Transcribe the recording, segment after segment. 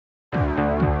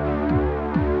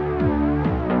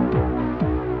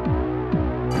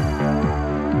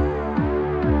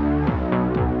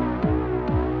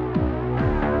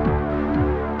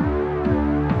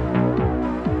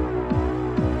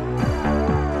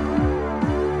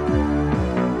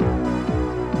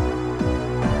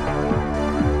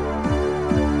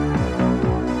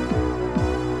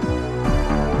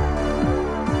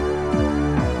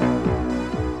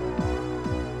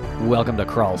welcome to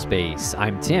Crawlspace.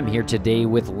 I'm Tim here today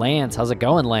with Lance. How's it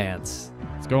going, Lance?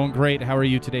 It's going great. How are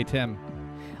you today, Tim?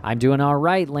 I'm doing all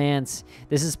right, Lance.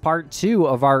 This is part 2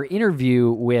 of our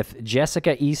interview with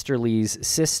Jessica Easterly's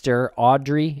sister,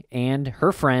 Audrey, and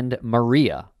her friend,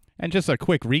 Maria. And just a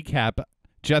quick recap,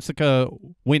 Jessica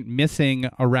went missing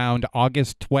around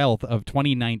August 12th of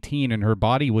 2019, and her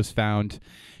body was found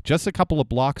just a couple of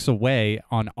blocks away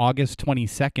on August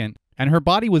 22nd. And her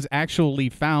body was actually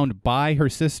found by her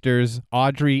sisters,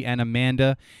 Audrey and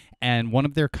Amanda, and one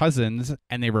of their cousins,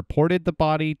 and they reported the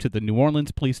body to the New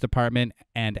Orleans Police Department,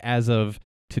 and as of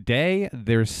today,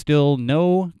 there's still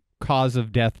no cause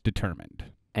of death determined.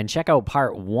 And check out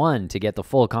part 1 to get the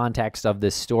full context of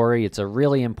this story. It's a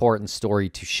really important story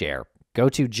to share. Go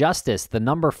to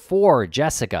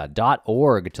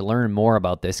justice4jessica.org to learn more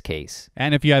about this case.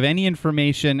 And if you have any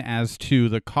information as to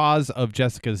the cause of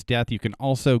Jessica's death, you can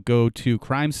also go to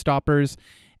Crime Stoppers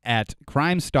at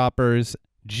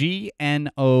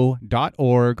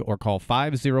crimestoppersgno.org or call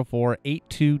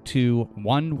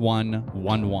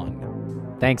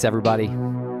 504-822-1111. Thanks, everybody.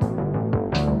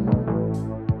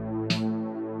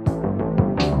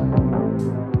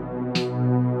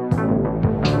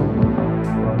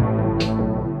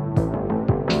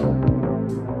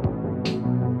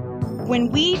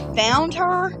 When we found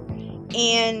her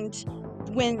and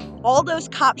when all those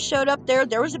cops showed up there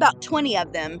was about 20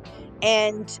 of them.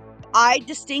 And I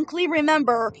distinctly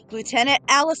remember Lieutenant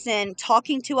Allison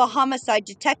talking to a homicide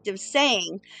detective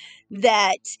saying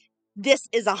that this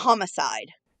is a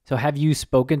homicide. So have you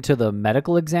spoken to the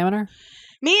medical examiner?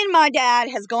 Me and my dad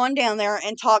has gone down there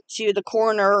and talked to the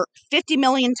coroner 50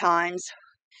 million times.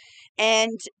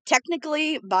 And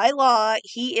technically, by law,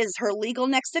 he is her legal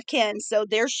next of kin. So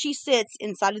there she sits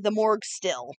inside of the morgue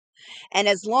still. And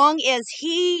as long as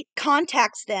he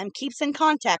contacts them, keeps in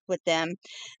contact with them,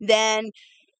 then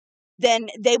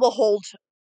they will hold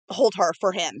her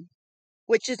for him,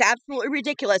 which is absolutely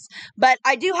ridiculous. But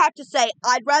I do have to say,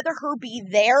 I'd rather her be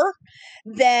there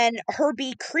than her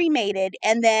be cremated.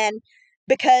 And then,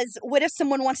 because what if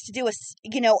someone wants to do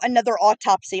another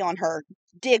autopsy on her?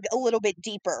 Dig a little bit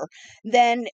deeper,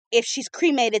 then if she's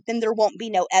cremated, then there won't be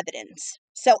no evidence.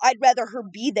 So I'd rather her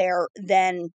be there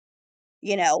than,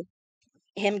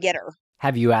 him get her.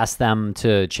 Have you asked them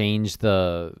to change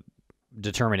the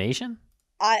determination?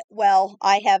 I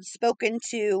have spoken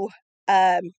to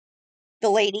the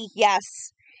lady,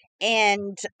 yes,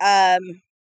 and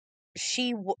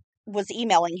she was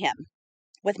emailing him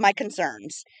with my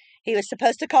concerns. He was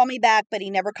supposed to call me back, but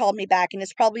he never called me back, and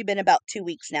it's probably been about 2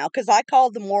 weeks now, because I call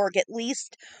the morgue at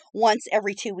least once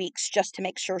every 2 weeks just to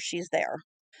make sure she's there.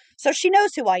 So she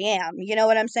knows who I am, you know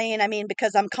what I'm saying? I mean,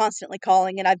 because I'm constantly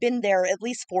calling, and I've been there at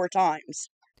least 4 times.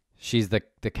 She's the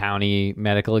county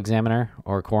medical examiner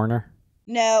or coroner?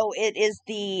 No, it is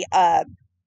the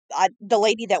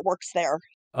lady that works there.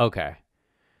 Okay.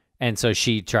 And so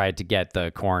she tried to get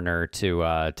the coroner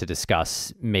to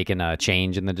discuss making a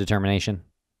change in the determination?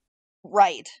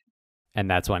 Right. And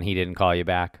that's when he didn't call you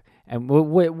back. And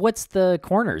what's the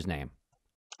coroner's name?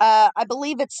 I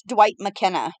believe it's Dwight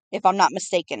McKenna, if I'm not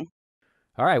mistaken.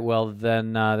 All right. Well,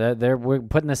 then we're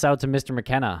putting this out to Mr.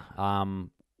 McKenna.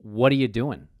 What are you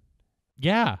doing?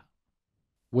 Yeah.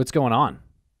 What's going on?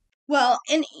 Well,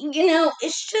 and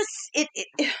it's just it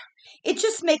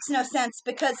just makes no sense,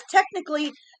 because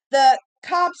technically the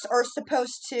cops are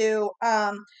supposed to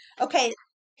okay.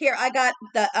 Here, I got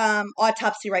the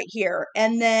autopsy right here.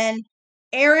 And then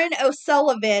Aaron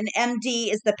O'Sullivan,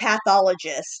 MD, is the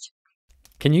pathologist.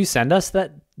 Can you send us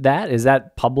that? Is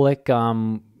that public?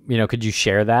 Could you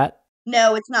share that?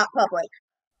 No, it's not public.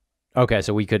 Okay,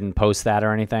 so we couldn't post that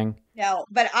or anything? No,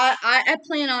 but I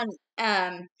plan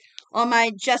on my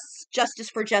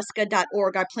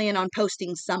justiceforjessica.org, I plan on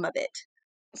posting some of it.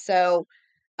 So,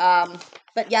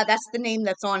 but yeah, that's the name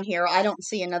that's on here. I don't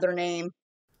see another name.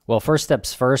 Well, first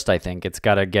steps first, I think it's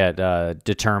got to get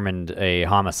determined a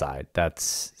homicide. That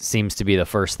seems to be the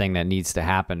first thing that needs to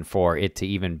happen for it to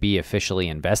even be officially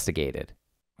investigated.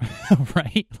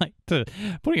 Right? Like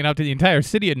putting it out to the entire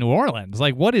city of New Orleans.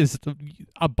 Like, what is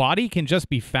a body can just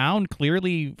be found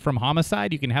clearly from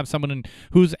homicide? You can have someone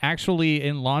who's actually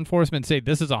in law enforcement say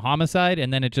this is a homicide,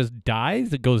 and then it just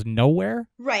dies. It goes nowhere.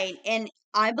 Right. And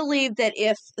I believe that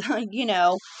if,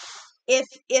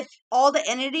 if all the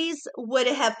entities would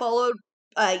have followed,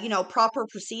 proper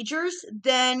procedures,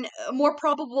 then more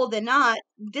probable than not,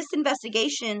 this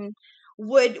investigation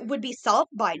would be solved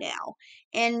by now.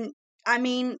 And I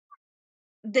mean,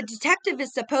 the detective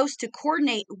is supposed to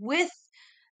coordinate with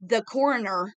the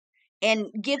coroner and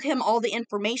give him all the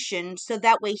information so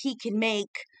that way he can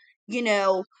make,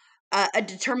 a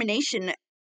determination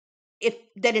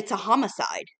that it's a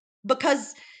homicide,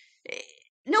 because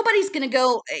nobody's going to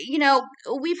go,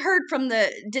 we've heard from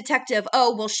the detective,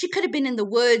 oh, well, she could have been in the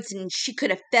woods and she could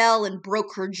have fell and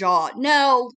broke her jaw.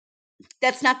 No,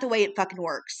 that's not the way it fucking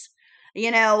works.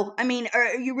 I mean,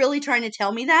 are you really trying to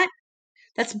tell me that?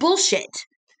 That's bullshit.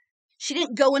 She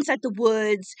didn't go inside the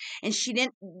woods and she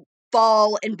didn't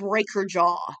fall and break her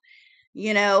jaw.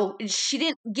 She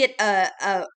didn't get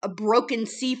a broken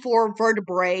C4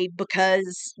 vertebrae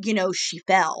because, she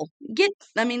fell.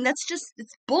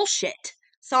 It's bullshit.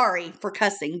 Sorry for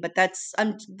cussing, but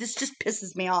this just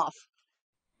pisses me off.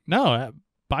 No,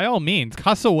 by all means,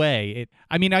 cuss away.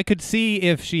 I could see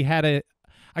if she had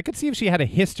a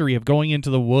history of going into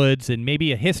the woods and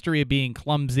maybe a history of being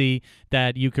clumsy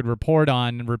that you could report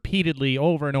on repeatedly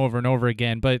over and over and over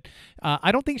again. But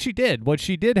I don't think she did. What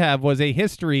she did have was a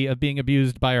history of being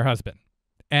abused by her husband.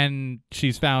 And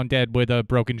she's found dead with a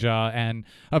broken jaw and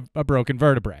a broken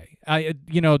vertebrae.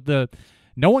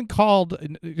 No one called.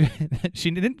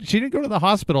 She didn't go to the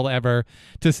hospital ever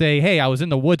to say, hey, I was in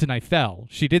the woods and I fell.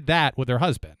 She did that with her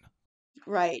husband.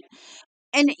 Right.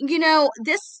 And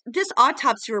this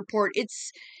autopsy report, it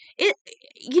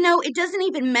doesn't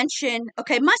even mention,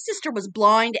 okay, my sister was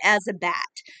blind as a bat.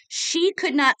 She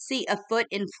could not see a foot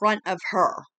in front of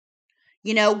her,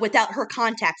 without her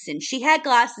contacts in. She had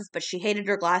glasses, but she hated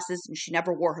her glasses and she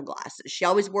never wore her glasses. She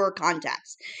always wore her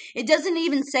contacts. It doesn't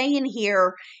even say in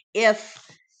here if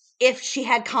she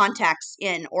had contacts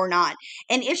in or not.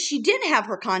 And if she did have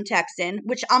her contacts in,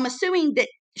 which I'm assuming that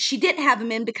she didn't have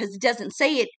them in because it doesn't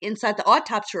say it inside the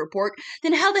autopsy report,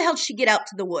 then how the hell did she get out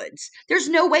to the woods? There's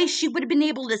no way she would have been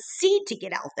able to see to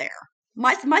get out there.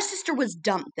 My sister was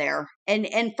dumped there.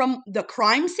 And from the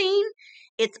crime scene,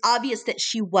 it's obvious that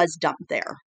she was dumped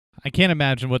there. I can't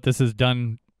imagine what this has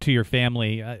done to your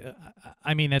family.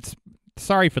 It's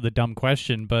sorry for the dumb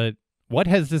question, but what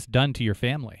has this done to your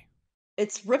family?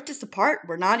 It's ripped us apart.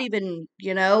 We're not even,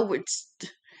 it's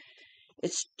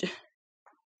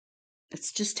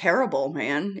just terrible,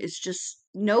 man. It's just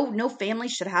no family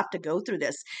should have to go through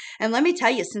this. And let me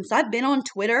tell you, since I've been on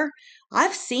Twitter,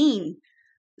 I've seen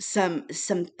some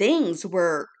things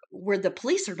where the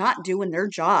police are not doing their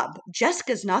job.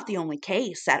 Jessica's not the only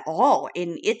case at all,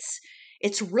 and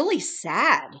it's really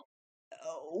sad.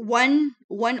 One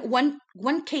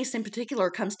case in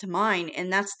particular comes to mind,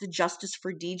 and that's the Justice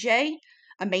for DJ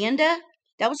Amanda.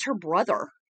 That was her brother.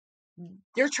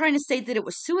 They're trying to say that it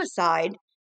was suicide,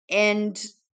 and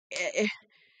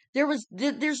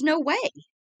there's no way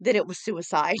that it was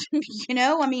suicide.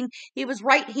 He was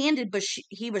right-handed, but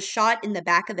he was shot in the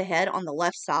back of the head on the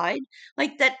left side.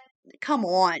 Like that. Come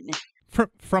on.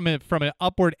 From an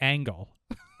upward angle.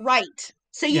 Right.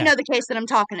 So you know the case that I'm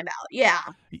talking about. Yeah.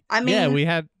 Yeah, we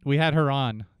had her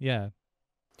on. Yeah.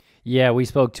 Yeah, we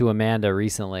spoke to Amanda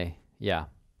recently. Yeah.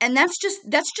 And that's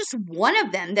just one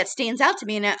of them that stands out to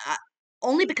me, and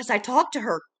only because I talk to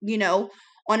her,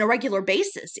 on a regular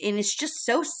basis, and it's just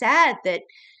so sad that.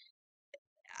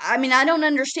 I don't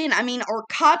understand. Are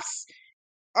cops?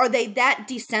 Are they that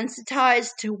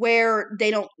desensitized to where they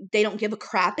don't give a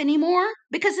crap anymore?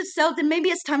 Because if so, then maybe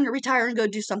it's time to retire and go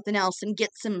do something else and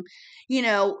get some,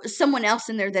 someone else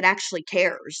in there that actually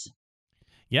cares.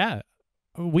 Yeah.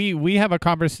 We have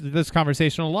this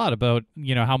conversation a lot about,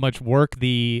 how much work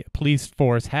the police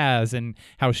force has and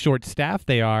how short-staffed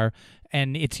they are.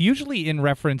 And it's usually in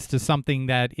reference to something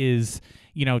that is,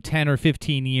 10 or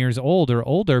 15 years old or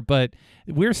older, but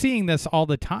we're seeing this all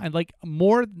the time, like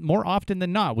more often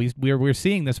than not. We're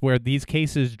seeing this where these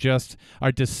cases just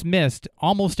are dismissed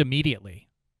almost immediately.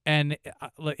 And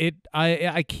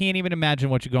I can't even imagine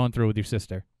what you're going through with your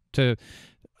sister. To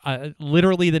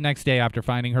literally the next day after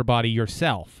finding her body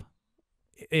yourself,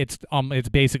 it's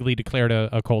basically declared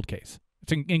a cold case.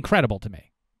 It's incredible to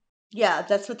me. Yeah,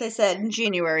 that's what they said in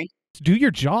January. Do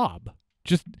your job.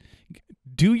 Just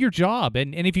do your job.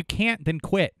 And if you can't, then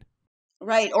quit.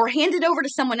 Right. Or hand it over to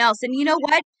someone else. And you know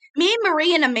what? Me and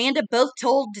Maria and Amanda both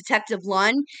told Detective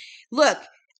Lund, look,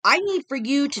 I need for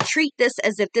you to treat this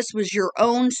as if this was your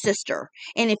own sister.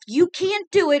 And if you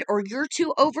can't do it or you're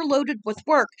too overloaded with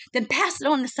work, then pass it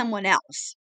on to someone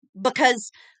else.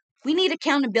 Because we need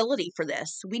accountability for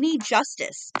this. We need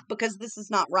justice because this is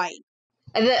not right.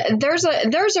 There's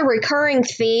a recurring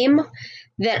theme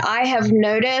that I have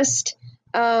noticed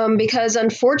because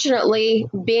unfortunately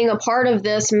being a part of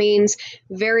this means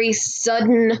very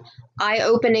sudden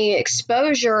eye-opening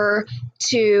exposure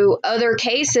to other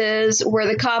cases where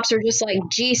the cops are just like,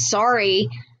 gee, sorry,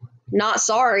 not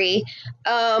sorry.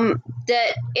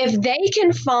 That if they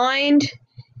can find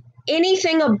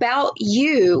anything about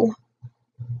you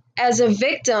as a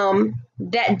victim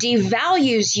that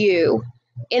devalues you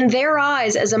in their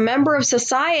eyes, as a member of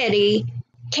society,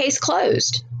 case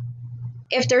closed.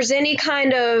 If there's any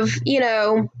kind of,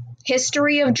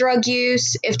 history of drug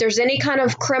use, if there's any kind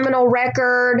of criminal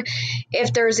record,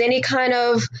 if there's any kind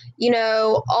of,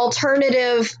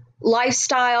 alternative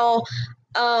lifestyle,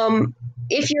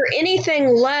 if you're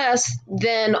anything less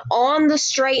than on the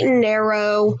straight and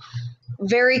narrow,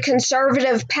 very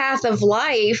conservative path of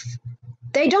life,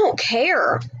 they don't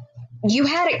care. You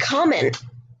had it coming.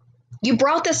 You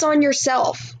brought this on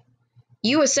yourself.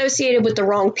 You associated with the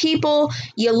wrong people,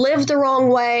 you lived the wrong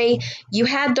way, you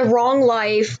had the wrong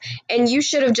life, and you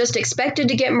should have just expected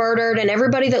to get murdered, and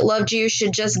everybody that loved you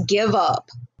should just give up.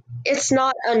 It's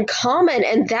not uncommon,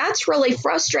 and that's really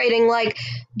frustrating. Like,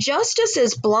 justice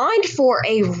is blind for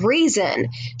a reason.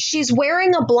 She's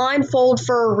wearing a blindfold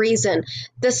for a reason.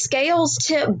 The scales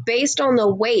tip based on the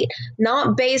weight,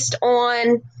 not based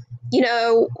on,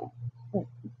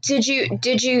 did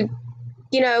you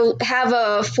have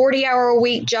a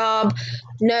 40-hour-a-week job,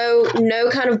 no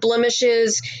kind of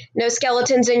blemishes, no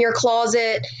skeletons in your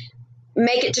closet,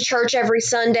 make it to church every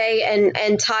Sunday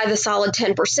and tie the solid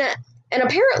 10%. And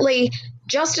apparently,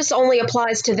 justice only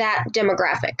applies to that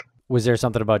demographic. Was there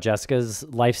something about Jessica's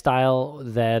lifestyle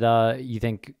that you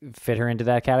think fit her into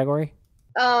that category?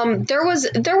 There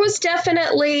was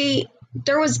definitely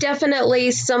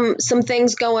some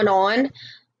things going on.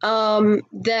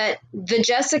 That the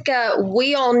Jessica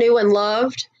we all knew and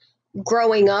loved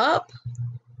growing up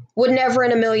would never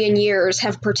in a million years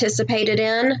have participated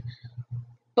in.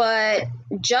 But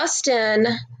Justin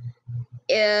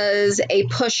is a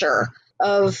pusher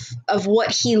of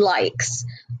what he likes.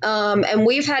 And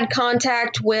we've had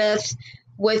contact with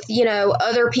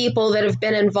other people that have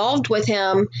been involved with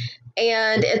him.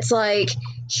 And it's like,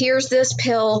 here's this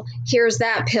pill, here's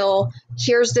that pill,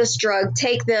 here's this drug,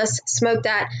 take this, smoke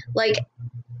that. Like,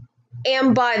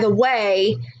 and by the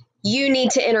way, you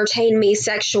need to entertain me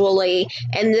sexually,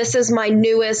 and this is my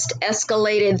newest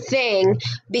escalated thing,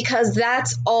 because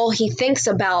that's all he thinks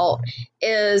about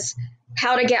is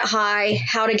how to get high,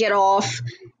 how to get off,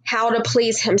 how to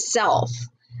please himself.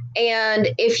 And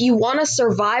if you want to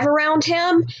survive around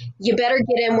him, you better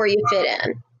get in where you fit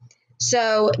in.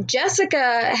 So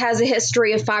Jessica has a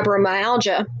history of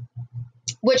fibromyalgia,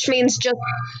 which means just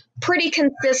pretty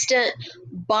consistent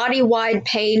body-wide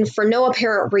pain for no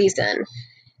apparent reason.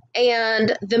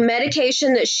 And the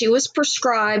medication that she was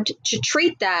prescribed to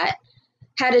treat that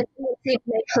had a tendency to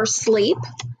make her sleep.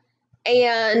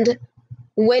 And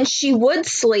when she would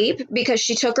sleep, because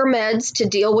she took her meds to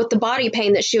deal with the body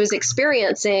pain that she was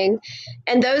experiencing,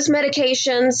 and those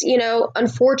medications,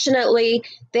 unfortunately,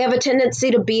 they have a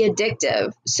tendency to be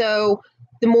addictive. So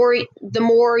the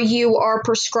more you are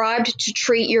prescribed to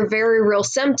treat your very real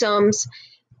symptoms,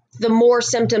 the more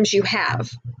symptoms you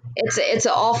have. It's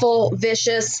an awful,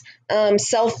 vicious,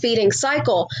 self-feeding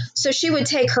cycle. So she would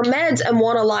take her meds and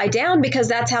want to lie down because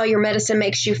that's how your medicine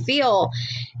makes you feel.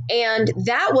 And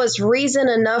that was reason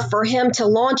enough for him to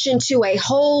launch into a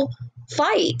whole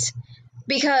fight,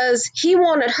 because he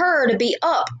wanted her to be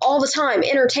up all the time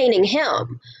entertaining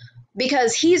him,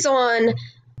 because he's on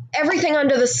everything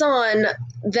under the sun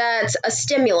that's a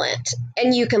stimulant.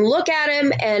 And you can look at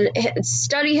him and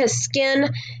study his skin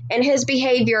and his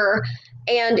behavior.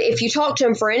 And if you talk to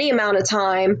him for any amount of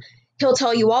time, he'll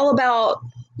tell you all about,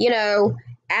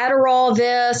 Adderall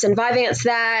this and Vyvanse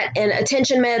that and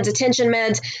attention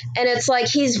meds. And it's like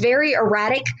he's very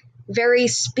erratic, very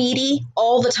speedy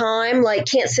all the time, like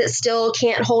can't sit still,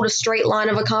 can't hold a straight line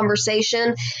of a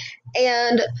conversation.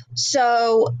 And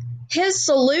so his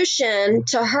solution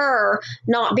to her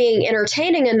not being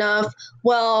entertaining enough,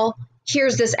 well,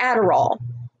 here's this Adderall.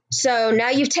 So now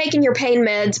you've taken your pain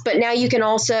meds, but now you can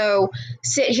also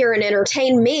sit here and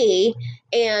entertain me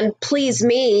and please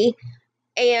me.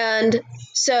 And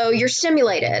so you're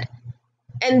stimulated.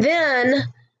 And then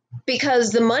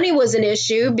because the money was an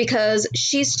issue, because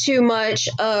she's too much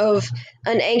of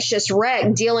an anxious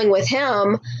wreck dealing with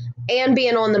him and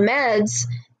being on the meds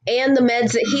and the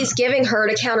meds that he's giving her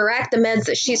to counteract the meds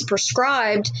that she's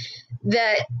prescribed,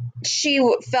 that she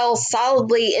fell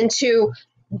solidly into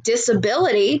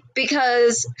disability,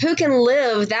 because who can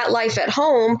live that life at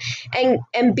home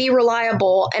and be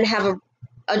reliable and have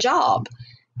a job?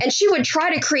 And she would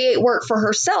try to create work for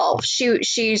herself.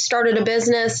 She started a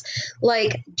business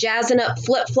like jazzing up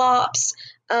flip-flops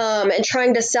and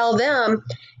trying to sell them.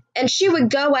 And she would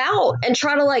go out and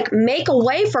try to make a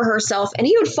way for herself, and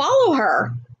he would follow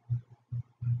her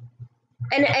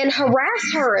and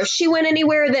harass her if she went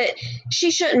anywhere that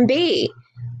she shouldn't be.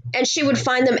 And she would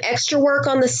find them extra work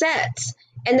on the sets.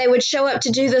 and they would show up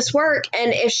to do this work,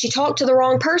 and if she talked to the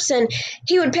wrong person,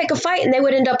 he would pick a fight and they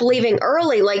would end up leaving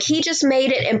early. Like, he just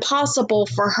made it impossible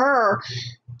for her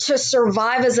to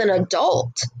survive as an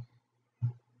adult.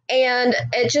 And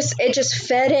it just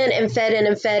fed in and fed in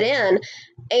and fed in.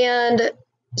 And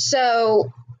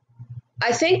so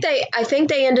I think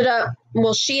they ended up,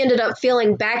 well, she ended up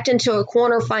feeling backed into a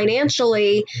corner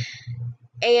financially,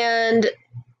 and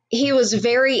he was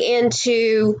very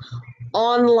into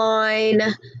online,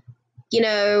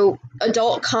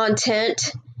 adult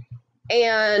content.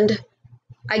 And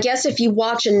I guess if you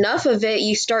watch enough of it,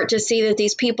 you start to see that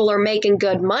these people are making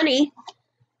good money.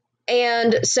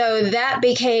 And so that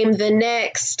became the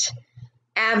next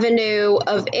avenue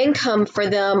of income for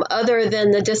them, other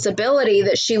than the disability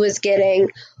that she was getting,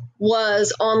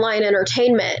 was online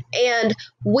entertainment. And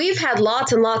we've had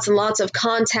lots and lots and lots of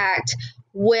contact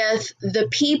with the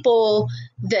people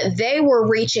that they were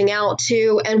reaching out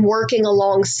to and working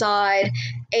alongside.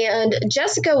 And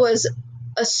Jessica was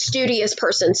a studious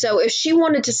person. So if she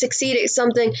wanted to succeed at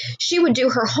something, she would do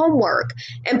her homework.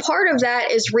 And part of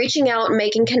that is reaching out and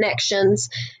making connections,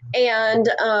 and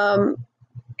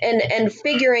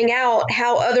figuring out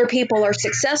how other people are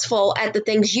successful at the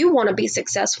things you want to be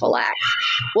successful at.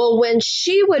 Well, when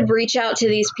she would reach out to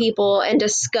these people and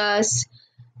discuss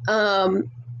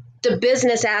the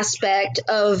business aspect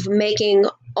of making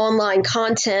online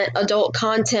content, adult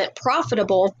content,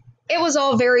 profitable, it was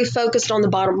all very focused on the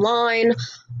bottom line,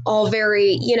 all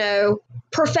very,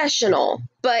 professional.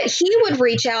 But he would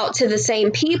reach out to the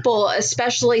same people,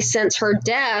 especially since her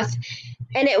death,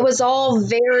 and it was all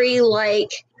very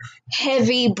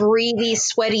heavy, breathy,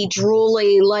 sweaty,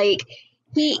 drooly.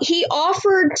 He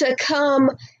offered to come.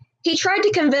 He tried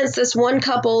to convince this one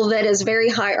couple that is very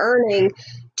high earning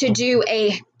to do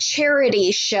a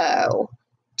charity show,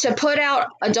 to put out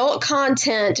adult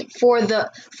content for the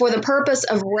purpose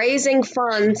of raising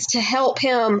funds to help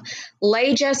him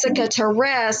lay Jessica to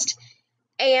rest.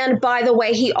 And by the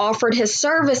way, he offered his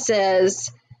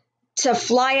services to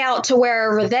fly out to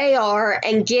wherever they are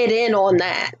and get in on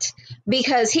that,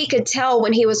 because he could tell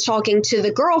when he was talking to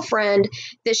the girlfriend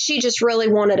that she just really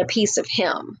wanted a piece of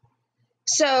him.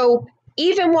 So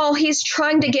even while he's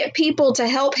trying to get people to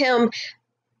help him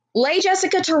lay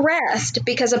Jessica to rest,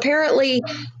 because apparently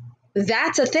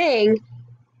that's a thing,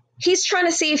 he's trying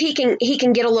to see if he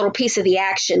can get a little piece of the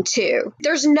action too.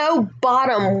 There's no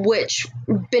bottom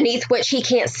beneath which he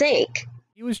can't sink.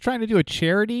 He was trying to do a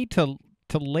charity to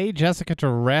lay Jessica to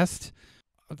rest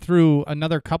through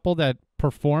another couple that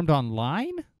performed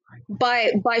online?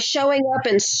 By showing up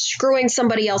and screwing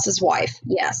somebody else's wife,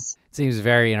 yes. Seems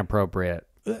very inappropriate.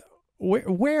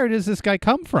 Where does this guy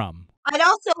come from? I'd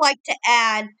also like to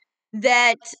add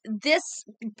that this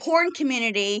porn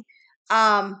community,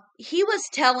 he was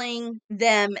telling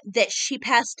them that she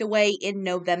passed away in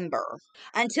November,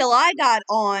 until I got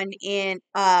on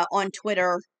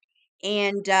Twitter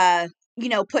and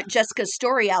put Jessica's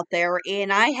story out there,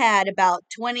 and I had about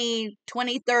 20,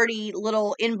 30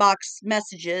 little inbox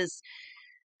messages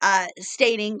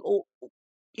stating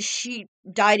she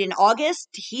died in August.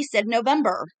 He said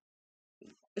November.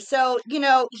 So,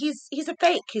 he's a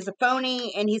fake. He's a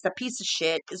phony, and he's a piece of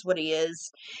shit is what he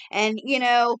is. And,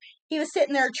 he was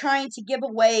sitting there trying to give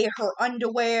away her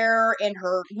underwear and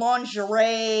her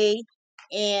lingerie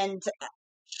and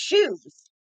shoes,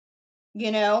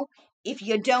 if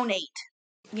you donate.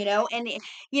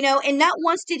 And not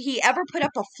once did he ever put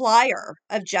up a flyer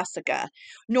of Jessica,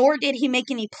 nor did he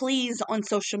make any pleas on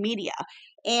social media.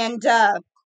 And,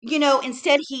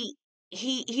 instead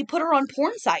he put her on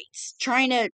porn sites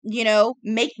trying to,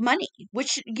 make money,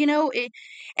 which,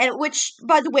 and which,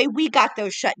 by the way, we got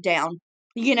those shut down,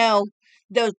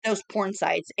 those porn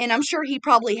sites. And I'm sure he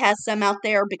probably has some out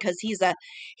there, because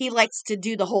he likes to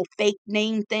do the whole fake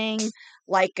name thing,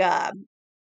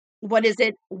 what is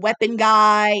it, weapon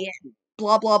guy, and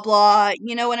blah, blah, blah.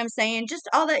 You know what I'm saying? Just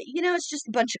all that, it's just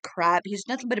a bunch of crap. He's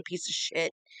nothing but a piece of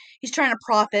shit. He's trying to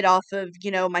profit off of,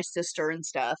 my sister and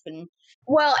stuff. And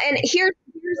well, and here's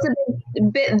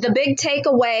the big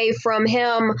takeaway from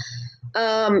him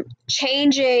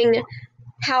changing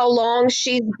how long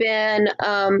she's been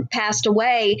passed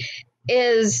away,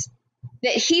 is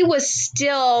that he was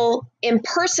still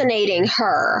impersonating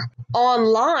her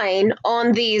online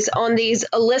on these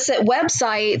illicit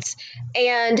websites,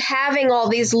 and having all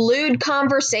these lewd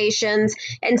conversations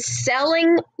and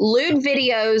selling lewd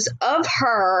videos of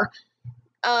her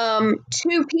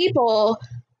to people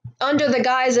under the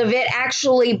guise of it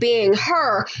actually being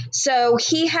her. So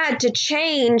he had to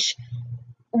change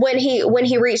when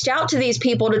he reached out to these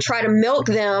people to try to milk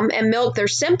them and milk their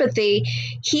sympathy,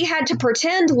 he had to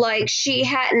pretend like she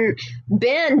hadn't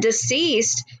been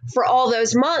deceased for all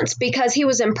those months because he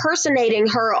was impersonating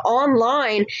her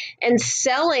online and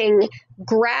selling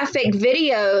graphic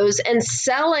videos and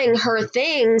selling her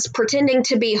things, pretending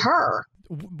to be her.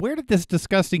 Where did this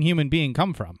disgusting human being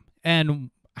come from? And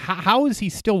how is he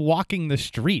still walking the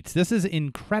streets? This is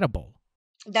incredible.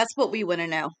 That's what we want to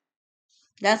know.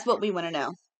 That's what we want to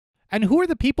know. And who are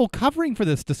the people covering for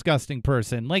this disgusting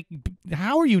person? Like,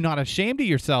 how are you not ashamed of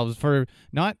yourselves for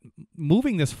not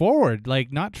moving this forward?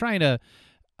 Like, not trying to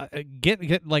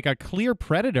get like a clear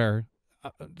predator.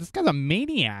 This guy's a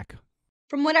maniac.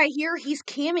 From what I hear, he's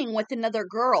camming with another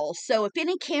girl. So if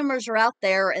any cameras are out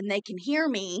there and they can hear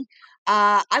me,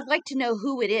 I'd like to know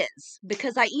who it is,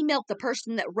 because I emailed the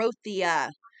person that wrote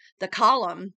the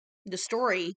column, the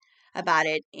story about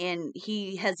it, and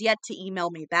he has yet to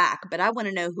email me back, but I want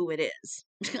to know who it is.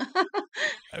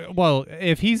 Well,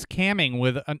 if he's camming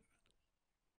with and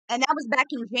that was back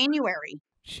in January.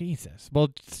 Jesus. Well,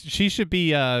 she should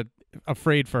be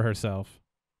afraid for herself.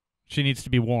 She needs to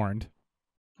be warned.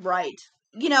 Right.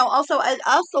 You know, also, I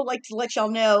also like to let y'all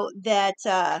know that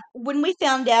when we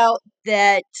found out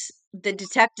that the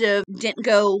detective didn't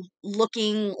go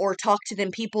looking or talk to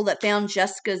them people that found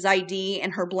Jessica's ID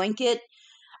and her blanket,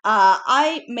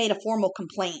 I made a formal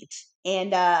complaint,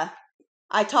 and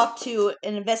I talked to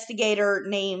an investigator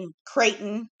named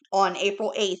Creighton on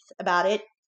April 8th about it,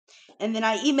 and then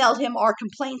I emailed him our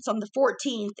complaints on the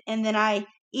 14th, and then I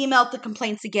emailed the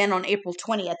complaints again on April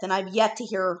 20th, and I've yet to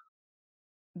hear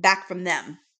back from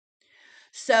them.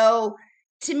 So,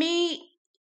 to me,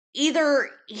 either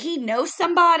he knows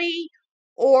somebody,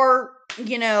 or,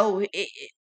 you know,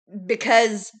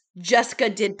 because Jessica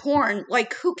did porn,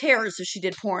 like, who cares if she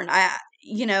did porn?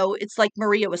 It's like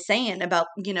Maria was saying about,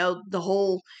 the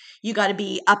whole, you got to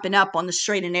be up and up on the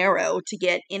straight and narrow to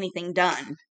get anything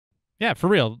done. Yeah, for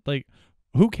real. Like,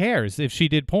 who cares if she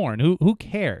did porn? Who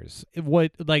cares?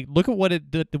 Look at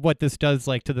what this does,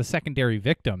 like, to the secondary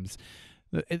victims.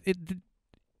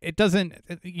 It doesn't,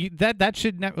 that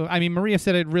should never, I mean, Maria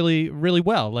said it really, really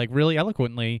well, like, really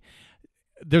eloquently.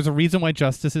 There's a reason why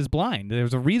justice is blind.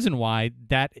 There's a reason why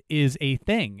that is a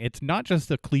thing. It's not just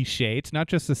a cliche. It's not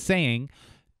just a saying.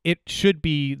 It should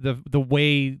be the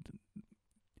way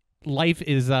life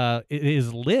is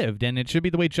lived, and it should be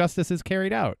the way justice is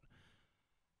carried out.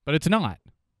 But it's not.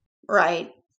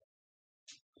 Right.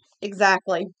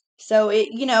 Exactly. So we've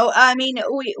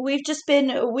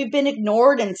been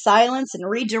ignored and silenced and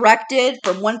redirected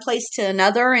from one place to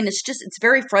another, and it's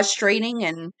very frustrating,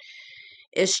 and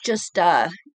it's just,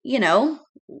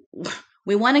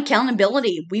 we want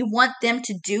accountability. We want them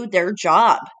to do their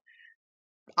job.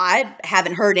 I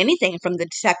haven't heard anything from the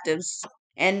detectives,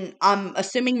 and I'm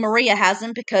assuming Maria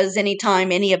hasn't, because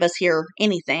anytime any of us hear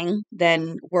anything,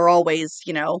 then we're always,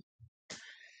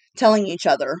 telling each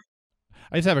other.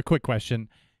 I just have a quick question.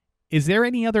 Is there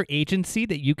any other agency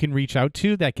that you can reach out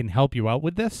to that can help you out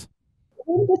with this?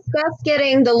 We discussed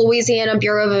getting the Louisiana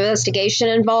Bureau of Investigation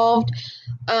involved,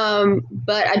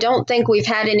 but I don't think we've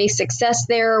had any success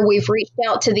there. We've reached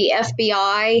out to the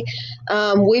FBI.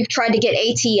 We've tried to get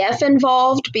ATF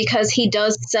involved because he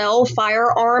does sell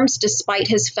firearms despite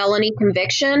his felony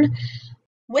conviction.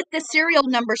 With the serial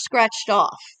number scratched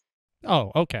off.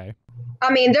 Oh, okay.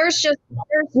 I mean, there's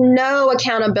no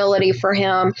accountability for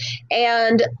him.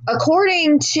 And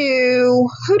according to,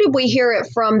 who did we hear it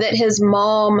from, that his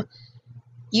mom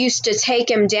used to take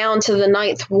him down to the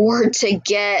 9th Ward to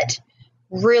get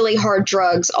really hard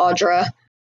drugs, Audra?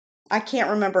 I can't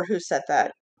remember who said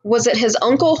that. Was it his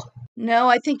uncle? No,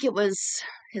 I think it was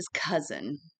his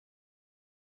cousin.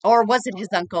 Or was it his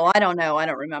uncle? I don't know. I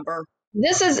don't remember.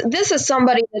 This is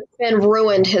somebody that's been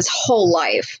ruined his whole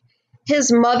life.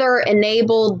 His mother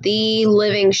enabled the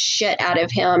living shit out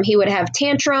of him. He would have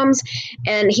tantrums,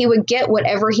 and he would get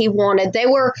whatever he wanted. They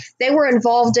were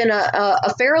involved in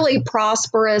a fairly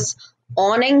prosperous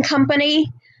awning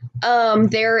company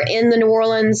there in the New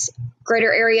Orleans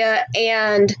greater area,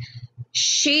 and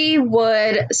she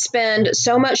would spend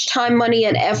so much time, money,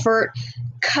 and effort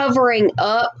covering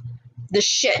up the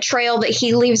shit trail that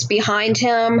he leaves behind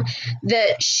him,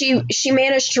 that she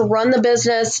managed to run the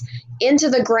business into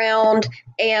the ground,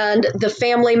 and the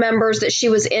family members that she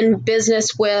was in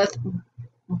business with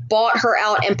bought her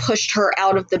out and pushed her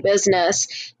out of the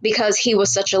business because he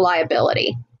was such a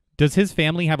liability. Does his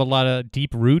family have a lot of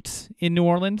deep roots in New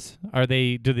Orleans? Do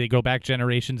they go back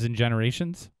generations and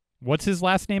generations? What's his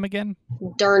last name again?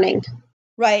 Durning.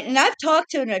 Right. And I've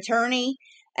talked to an attorney,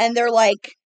 and they're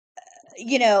like,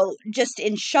 just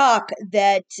in shock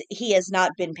that he has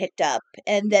not been picked up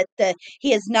and that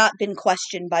he has not been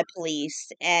questioned by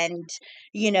police, and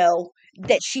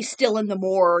that she's still in the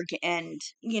morgue, and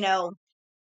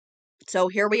so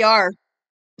here we are,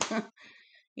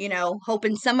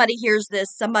 hoping somebody hears this,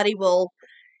 somebody will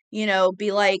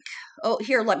be like, oh,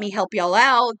 here, let me help y'all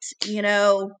out,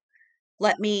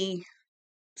 let me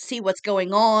see what's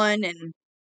going on, and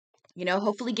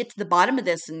hopefully get to the bottom of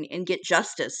this and get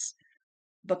justice,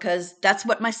 because that's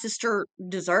what my sister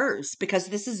deserves, because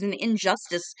this is an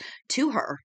injustice to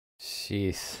her.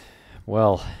 Jeez.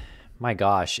 Well, my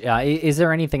gosh. Is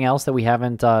there anything else that we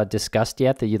haven't discussed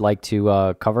yet that you'd like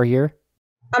to cover here?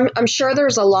 I'm sure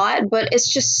there's a lot, but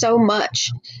it's just so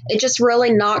much. It just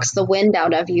really knocks the wind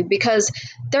out of you, because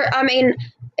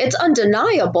it's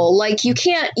undeniable. Like, you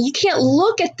can't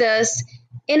look at this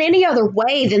in any other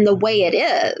way than the way it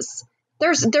is.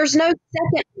 There's no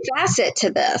second facet to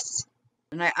this.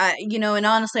 And and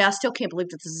honestly, I still can't believe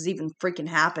that this is even freaking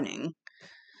happening.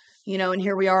 And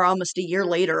here we are almost a year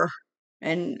later,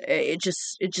 and it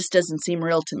just doesn't seem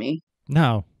real to me.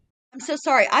 No. I'm so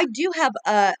sorry. I do have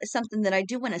something that I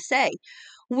do want to say.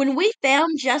 When we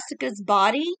found Jessica's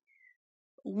body,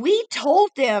 we told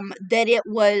them that it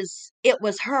was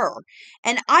her.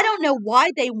 And I don't know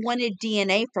why they wanted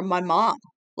DNA from my mom.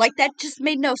 Like, that just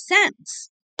made no sense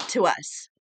to us.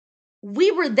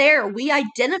 We were there, we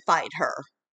identified her,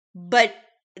 but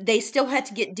they still had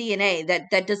to get DNA.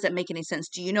 That doesn't make any sense.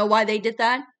 Do you know why they did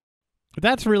that?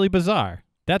 That's really bizarre.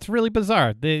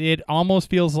 It almost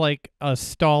feels like a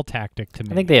stall tactic to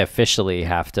me. I think they officially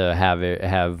have to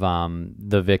have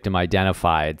the victim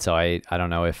identified. So I don't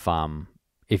know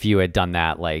if you had done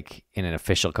that like in an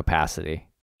official capacity.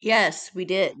 Yes, we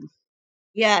did.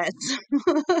 Yes.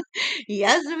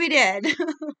 Yes, we did.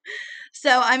 So,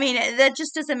 that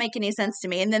just doesn't make any sense to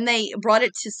me. And then they brought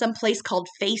it to some place called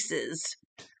Faces.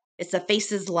 It's a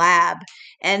Faces lab.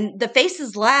 And the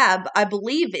Faces lab, I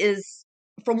believe, is,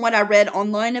 from what I read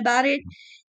online about it,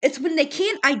 it's when they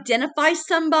can't identify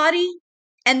somebody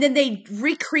and then they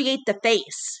recreate the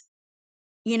face.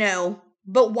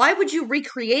 But why would you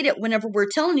recreate it whenever we're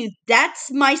telling you that's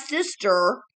my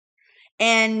sister?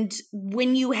 And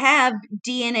when you have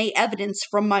DNA evidence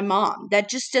from my mom, that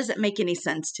just doesn't make any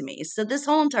sense to me. So this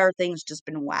whole entire thing's just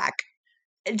been whack.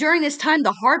 During this time,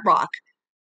 the Hard Rock,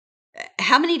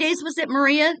 how many days was it,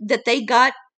 Maria, that they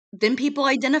got them people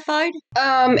identified?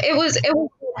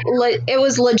 It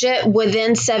was legit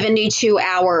within 72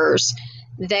 hours.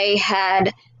 They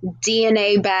had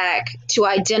DNA back to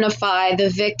identify the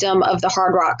victim of the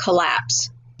Hard Rock collapse.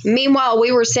 Meanwhile,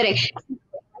 we were sitting.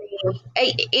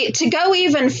 To go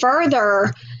even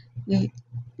further,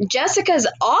 Jessica's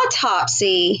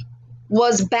autopsy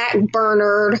was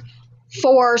backburnered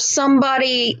for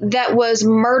somebody that was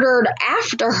murdered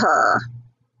after her,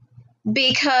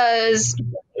 because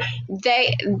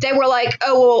they were like,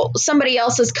 oh, well, somebody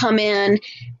else has come in,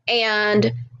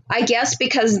 and I guess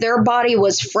because their body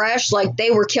was fresh, like they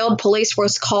were killed, police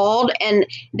was called, and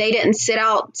they didn't sit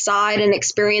outside and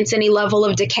experience any level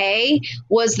of decay,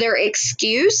 was their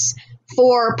excuse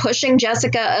for pushing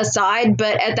Jessica aside.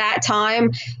 But at that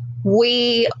time,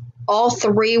 we all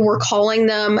three were calling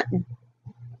them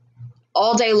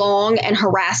all day long and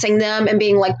harassing them and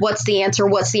being like, what's the answer?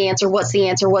 What's the answer? What's the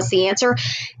answer? What's the answer?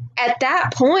 At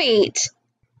that point,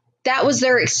 that was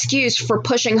their excuse for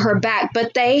pushing her back.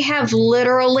 But they have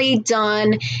literally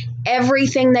done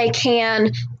everything they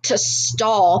can to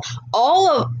stall.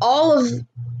 All of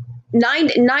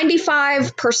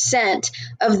 95%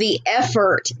 of the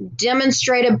effort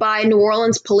demonstrated by New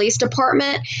Orleans Police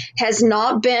Department has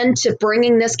not been to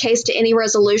bringing this case to any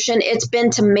resolution. It's been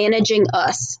to managing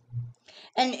us.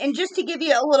 And just to give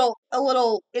you a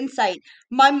little insight,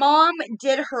 my mom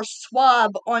did her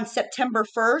swab on September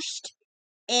 1st,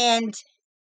 and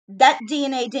that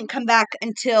DNA didn't come back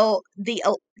until the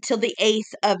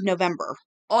 8th of November.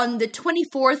 On the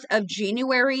 24th of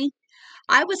January,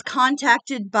 I was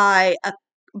contacted by a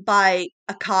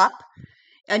cop,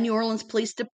 a New Orleans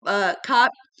police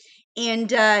cop,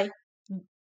 and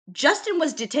Justin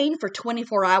was detained for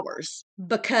 24 hours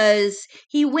because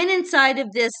he went inside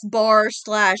of this bar /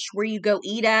 where you go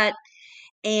eat at,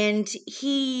 and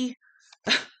he,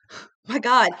 my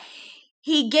God,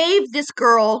 he gave this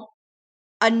girl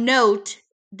a note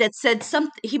that said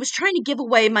something. He was trying to give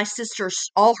away my sister's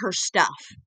all her stuff,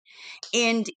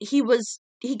 and he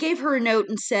gave her a note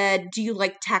and said, do you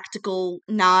like tactical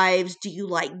knives? Do you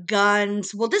like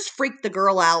guns? Well, this freaked the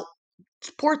girl out.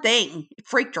 Poor thing. It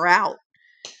freaked her out.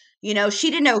 She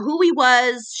didn't know who he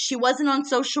was. She wasn't on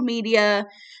social media.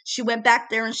 She went back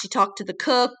there and she talked to the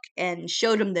cook and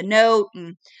showed him the note.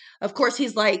 And Of course,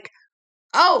 he's like,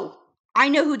 oh, I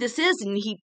know who this is. And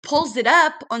he pulls it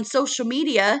up on social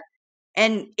media,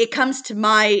 and it comes to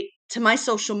my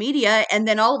social media. And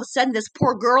then all of a sudden, this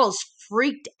poor girl is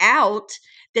freaked out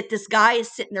that this guy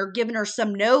is sitting there giving her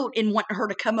some note and wanting her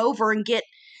to come over and get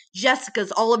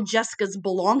all of Jessica's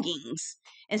belongings,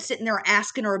 and sitting there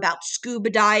asking her about scuba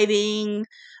diving,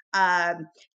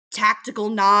 tactical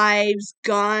knives,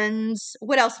 guns.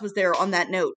 What else was there on that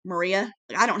note, Maria?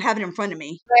 I don't have it in front of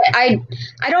me. I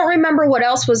don't remember what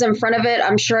else was in front of it.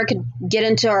 I'm sure I could get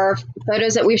into our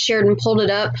photos that we've shared and pulled it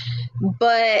up,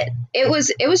 but it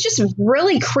was just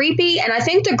really creepy. And I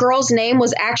think the girl's name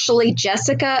was actually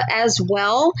Jessica as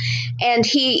well. And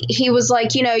he was like,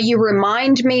 you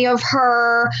remind me of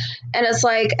her. And it's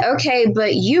like, okay,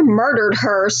 but you murdered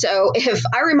her. So if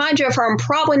I remind you of her, I'm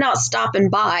probably not stopping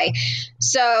by.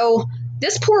 So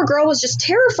this poor girl was just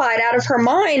terrified out of her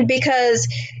mind because,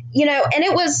 and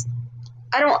it was,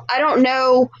 I don't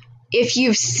know if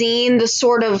you've seen the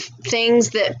sort of things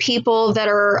that people that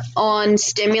are on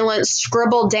stimulants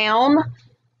scribble down,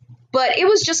 but it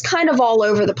was just kind of all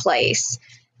over the place.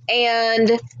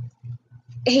 And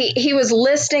he was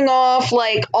listing off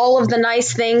like all of the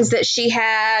nice things that she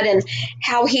had and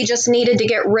how he just needed to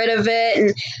get rid of it,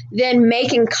 and then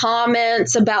making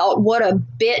comments about what a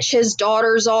bitch his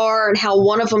daughters are and how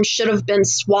one of them should have been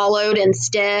swallowed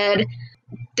instead.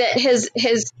 That his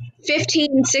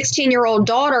 15, 16-year-old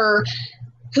daughter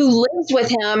who lives with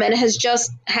him and has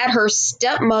just had her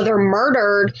stepmother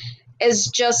murdered is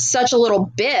just such a little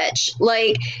bitch.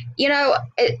 Like,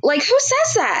 like who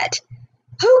says that?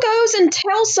 Who goes and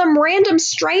tells some random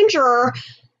stranger,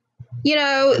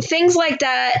 things like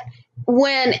that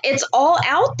when it's all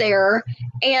out there?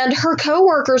 And her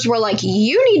coworkers were like,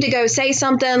 you need to go say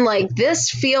something, like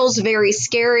this feels very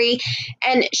scary.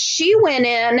 And she went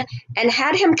in and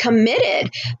had him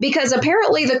committed because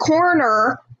apparently the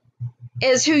coroner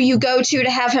is who you go to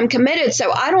have him committed.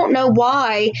 So I don't know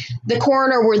why the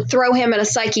coroner would throw him in a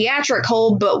psychiatric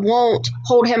hold but won't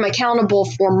hold him accountable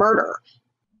for murder.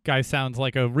 Guy sounds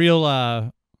like a real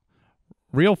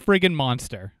friggin'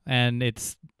 monster, and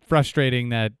it's frustrating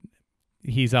that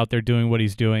he's out there doing what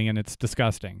he's doing, and it's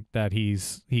disgusting that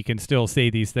he can still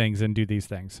say these things and do these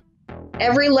things.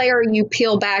 Every layer you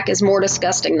peel back is more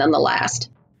disgusting than the last.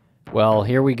 Well,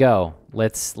 here we go.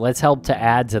 Let's help to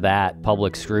add to that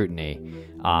public scrutiny.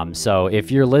 So if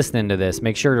you're listening to this,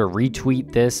 make sure to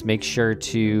retweet this. Make sure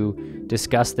to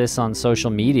discuss this on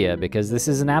social media, because this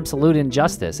is an absolute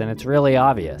injustice and it's really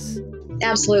obvious.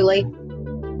 Absolutely.